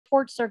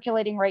reports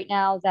circulating right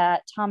now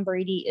that Tom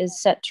Brady is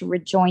set to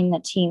rejoin the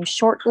team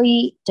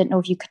shortly. Didn't know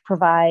if you could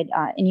provide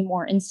any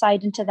more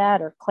insight into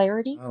that or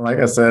clarity. Like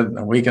I said,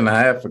 a week and a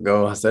half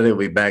ago, I said he'll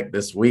be back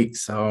this week.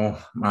 So,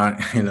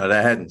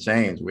 that hadn't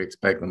changed. We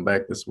expect him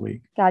back this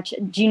week.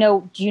 Gotcha. Do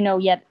you know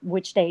yet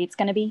which day it's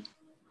going to be?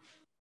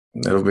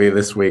 It'll be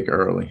this week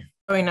early.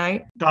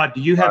 Night. Todd, do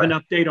you have an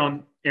update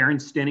on Aaron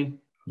Stinnie?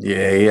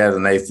 Yeah, he has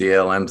an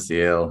ACL,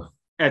 MCL.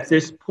 At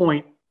this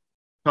point,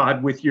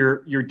 Todd, with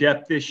your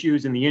depth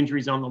issues and the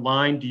injuries on the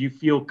line, do you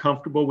feel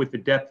comfortable with the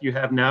depth you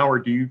have now, or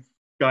do you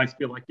guys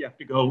feel like you have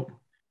to go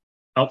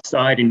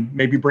outside and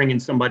maybe bring in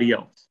somebody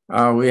else?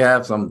 We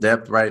have some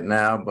depth right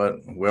now, but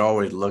we're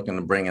always looking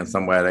to bring in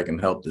somebody that can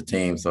help the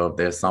team. So if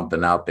there's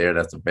something out there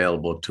that's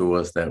available to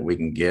us that we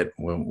can get,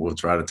 we'll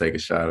try to take a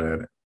shot at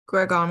it.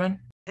 Greg Allman.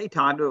 Hey,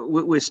 Todd,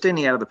 with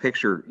Stinnie out of the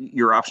picture,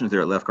 your options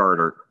there at left guard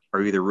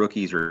are either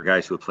rookies or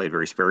guys who have played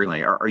very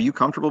sparingly. Are you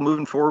comfortable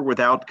moving forward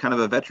without kind of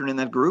a veteran in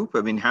that group?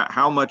 I mean,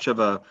 how much of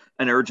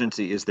an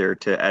urgency is there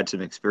to add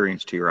some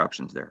experience to your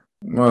options there?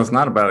 Well, it's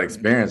not about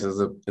experience.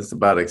 It's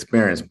about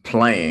experience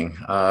playing.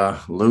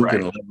 Luke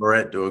and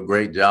Leverett do a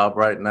great job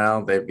right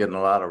now. They've gotten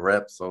a lot of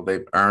reps, so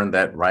they've earned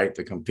that right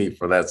to compete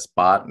for that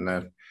spot. And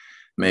if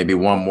maybe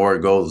one more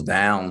goes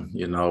down,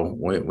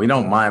 we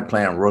don't mind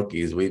playing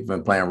rookies. We've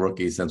been playing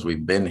rookies since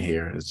we've been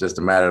here. It's just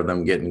a matter of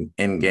them getting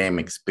in-game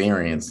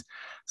experience.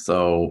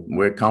 So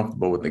we're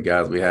comfortable with the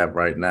guys we have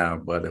right now.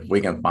 But if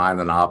we can find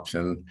an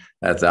option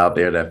that's out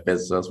there that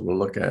fits us, we'll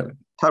look at it.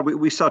 Todd,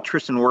 we saw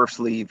Tristan Wirfs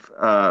leave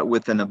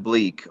with an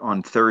oblique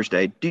on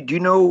Thursday. Do you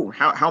know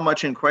how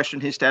much in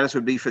question his status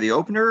would be for the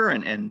opener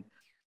and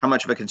how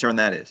much of a concern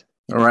that is?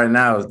 Right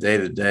now, it's day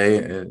to day.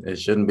 It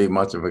shouldn't be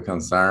much of a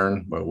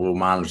concern, but we'll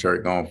monitor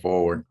it going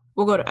forward.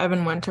 We'll go to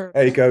Evan Winter.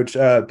 Hey, Coach.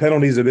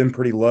 Penalties have been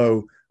pretty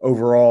low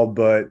overall,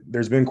 but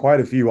there's been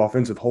quite a few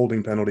offensive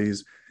holding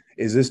penalties.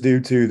 Is this due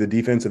to the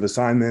defensive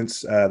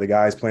assignments, the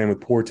guys playing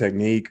with poor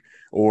technique,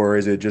 or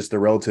is it just the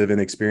relative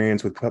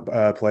inexperience with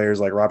players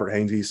like Robert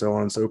Hainsey, so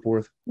on and so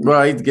forth?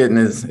 Well, he's getting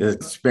his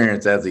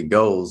experience as he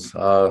goes.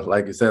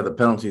 Like you said, the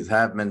penalties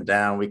have been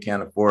down. We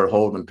can't afford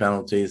holding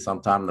penalties.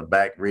 Sometimes the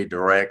back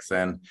redirects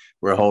and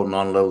we're holding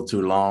on a little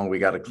too long. We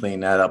got to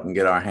clean that up and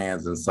get our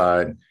hands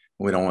inside.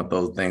 We don't want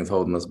those things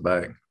holding us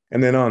back.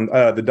 And then on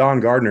the Don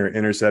Gardner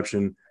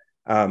interception,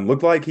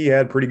 looked like he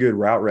had pretty good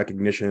route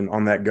recognition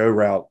on that go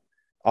route.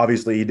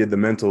 Obviously, he did the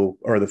mental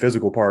or the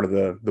physical part of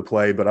the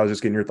play, but I was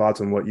just getting your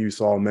thoughts on what you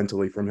saw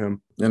mentally from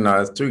him.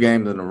 It's 2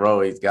 games in a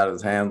row. He's got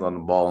his hands on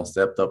the ball and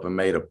stepped up and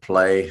made a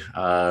play.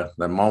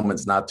 The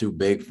moment's not too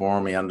big for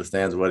him. He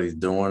understands what he's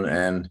doing,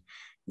 and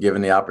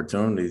given the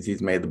opportunities,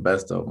 he's made the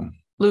best of them.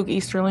 Luke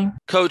Easterling.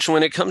 Coach,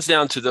 when it comes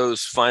down to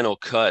those final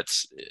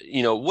cuts,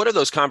 what are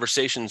those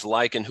conversations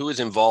like and who is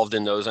involved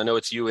in those? I know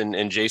it's you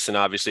and Jason,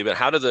 obviously, but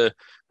how do the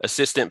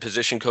assistant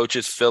position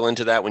coaches fill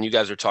into that when you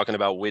guys are talking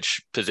about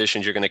which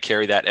positions you're going to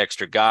carry that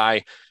extra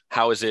guy?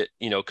 How is it,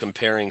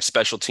 comparing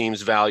special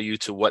teams value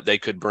to what they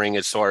could bring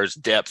as far as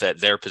depth at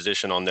their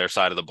position on their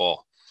side of the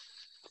ball?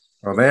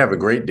 Well, they have a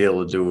great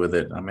deal to do with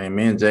it. I mean,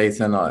 me and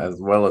Jason,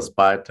 as well as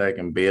Spytek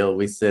and Bill,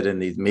 we sit in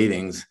these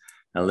meetings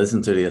and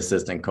listen to the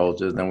assistant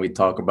coaches. Then we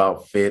talk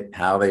about fit,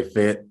 how they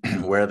fit,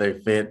 where they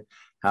fit,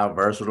 how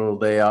versatile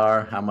they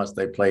are, how much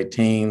they play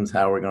teams,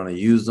 how we're going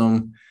to use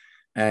them.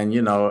 And,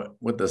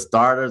 with the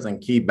starters and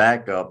key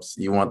backups,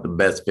 you want the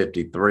best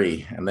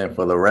 53. And then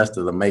for the rest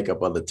of the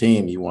makeup of the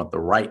team, you want the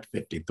right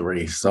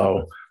 53.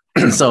 So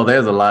there's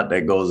a lot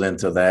that goes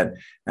into that.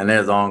 And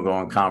there's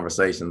ongoing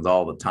conversations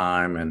all the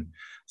time. And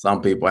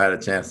some people had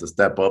a chance to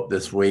step up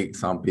this week.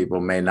 Some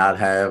people may not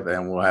have.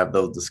 And we'll have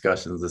those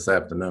discussions this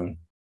afternoon.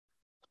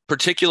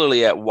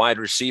 Particularly at wide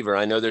receiver,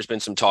 I know there's been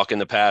some talk in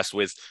the past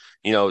with,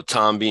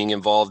 Tom being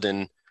involved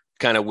in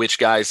kind of which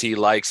guys he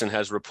likes and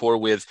has rapport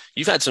with.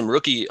 You've had some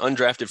rookie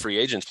undrafted free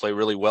agents play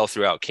really well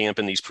throughout camp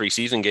in these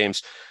preseason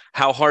games.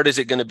 How hard is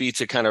it going to be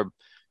to kind of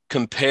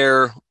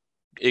compare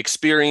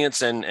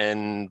experience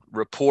and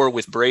rapport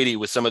with Brady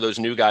with some of those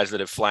new guys that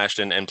have flashed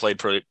and played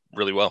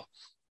really well?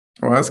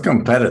 Well, it's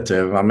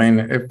competitive. I mean,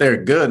 if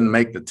they're good and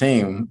make the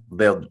team,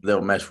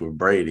 they'll mesh with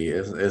Brady.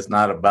 It's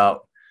not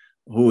about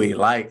who he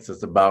likes.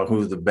 It's about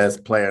who's the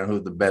best player and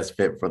who's the best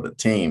fit for the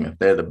team. If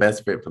they're the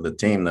best fit for the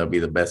team, they'll be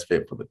the best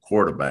fit for the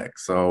quarterback.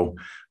 So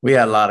we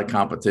had a lot of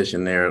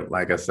competition there.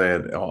 Like I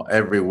said,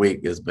 every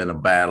week has been a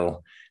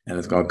battle, and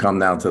it's going to come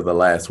down to the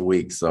last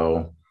week.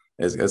 So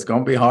it's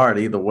going to be hard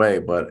either way,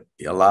 but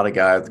a lot of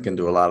guys can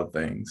do a lot of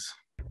things.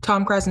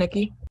 Tom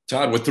Krasnicki.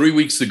 Todd, with 3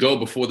 weeks to go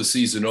before the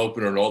season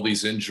opener and all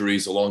these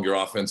injuries along your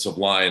offensive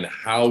line,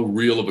 how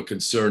real of a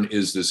concern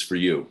is this for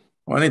you?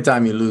 Well,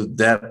 anytime you lose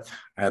depth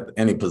at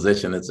any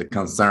position, it's a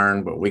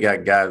concern, but we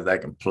got guys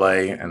that can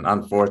play, and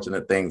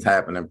unfortunate things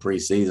happen in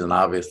preseason.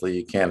 Obviously,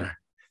 you can't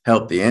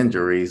help the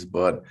injuries,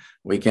 but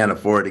we can't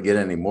afford to get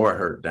any more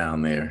hurt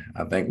down there.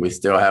 I think we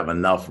still have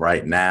enough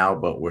right now,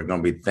 but we're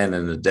going to be thin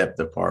in the depth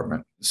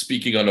department.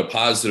 Speaking on a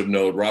positive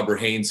note, Robert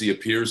Hainsey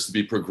appears to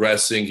be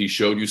progressing. He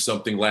showed you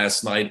something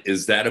last night.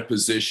 Is that a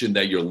position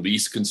that you're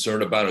least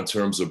concerned about in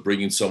terms of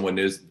bringing someone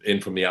in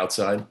from the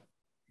outside?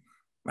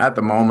 At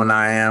the moment,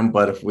 I am,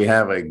 but if we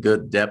have a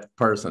good depth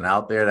person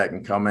out there that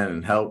can come in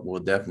and help, we'll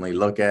definitely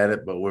look at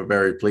it. But we're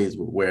very pleased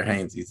with where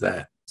Hainsey's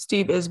at.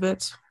 Steve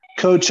Isbitz.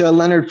 Coach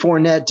Leonard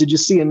Fournette, did you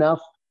see enough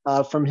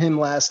from him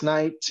last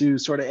night to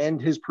sort of end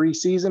his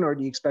preseason, or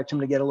do you expect him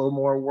to get a little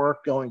more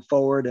work going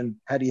forward? And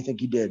how do you think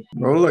he did?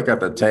 We'll look at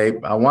the tape.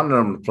 I wanted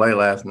him to play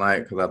last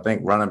night because I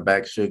think running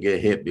backs should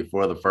get hit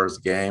before the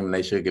first game, and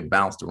they should get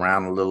bounced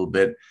around a little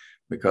bit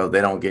because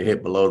they don't get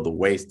hit below the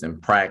waist in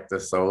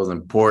practice. So it was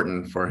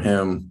important for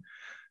him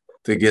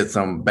to get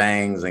some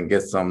bangs and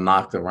get some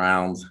knocked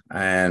arounds.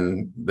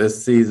 And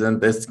this season,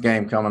 this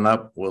game coming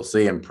up, we'll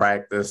see in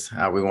practice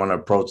how we want to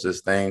approach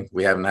this thing.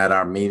 We haven't had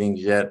our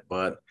meetings yet,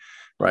 but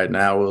right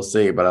now we'll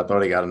see. But I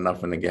thought he got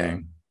enough in the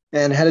game.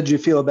 And how did you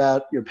feel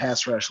about your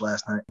pass rush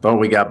last night? I thought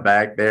we got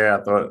back there.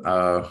 I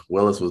thought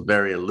Willis was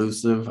very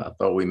elusive. I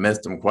thought we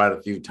missed him quite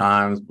a few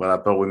times, but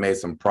I thought we made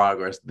some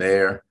progress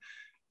there.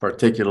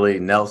 Particularly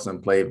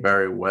Nelson played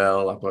very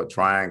well. I thought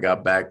Tryon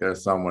got back there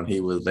some when he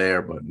was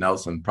there, but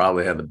Nelson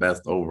probably had the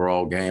best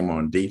overall game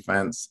on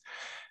defense.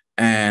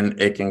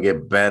 And it can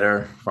get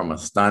better from a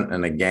stunt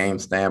and a game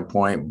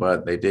standpoint,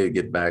 but they did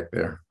get back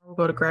there. We'll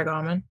go to Greg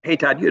Auman. Hey,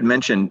 Todd, you had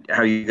mentioned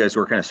how you guys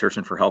were kind of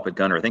searching for help at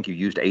gunner. I think you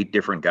used 8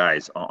 different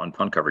guys on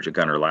punt coverage at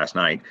gunner last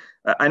night.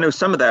 I know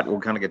some of that will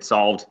kind of get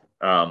solved.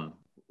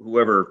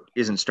 Whoever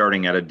isn't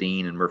starting at a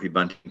Dean and Murphy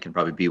Bunting can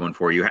probably be one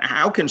for you.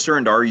 How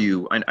concerned are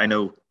you? I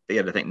know they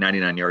had, I think,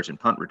 99 yards in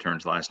punt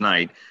returns last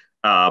night,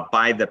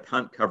 by the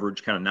punt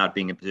coverage kind of not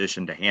being in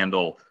position to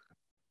handle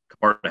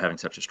Camarda having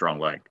such a strong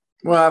leg.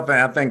 Well,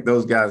 I think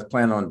those guys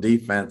playing on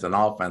defense and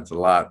offense a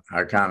lot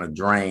are kind of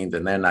drained,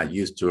 and they're not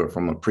used to it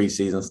from a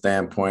preseason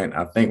standpoint.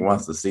 I think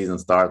once the season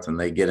starts and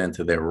they get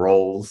into their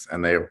roles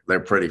and they're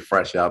pretty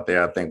fresh out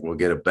there, I think we'll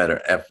get a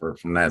better effort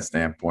from that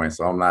standpoint.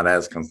 So I'm not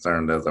as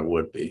concerned as I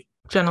would be.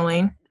 Jenna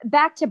Lane.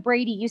 Back to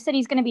Brady. You said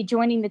he's going to be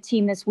joining the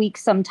team this week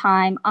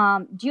sometime.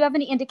 Do you have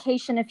any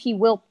indication if he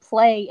will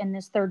play in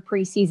this third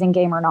preseason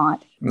game or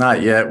not?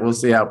 Not yet. We'll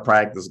see how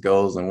practice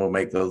goes, and we'll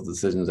make those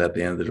decisions at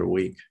the end of the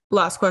week.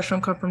 Last question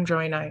will come from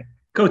Joey Knight.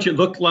 Coach, it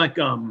looked like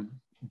Deidre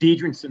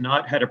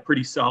Sanat had a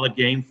pretty solid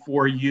game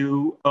for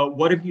you.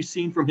 What have you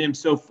seen from him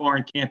so far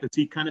in camp? Has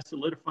he kind of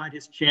solidified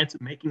his chance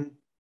of making the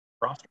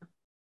roster?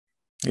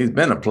 He's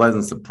been a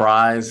pleasant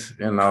surprise.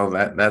 You know,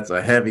 that's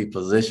a heavy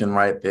position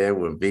right there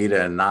with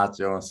Vita and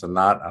Nacho and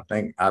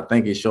Sanat. I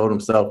think he showed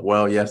himself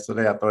well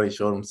yesterday. I thought he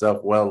showed himself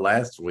well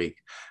last week.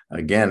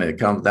 Again, it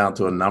comes down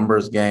to a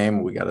numbers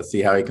game. We got to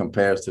see how he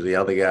compares to the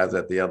other guys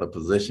at the other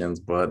positions.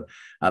 But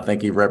I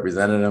think he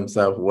represented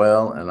himself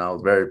well, and I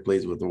was very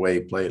pleased with the way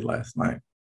he played last night.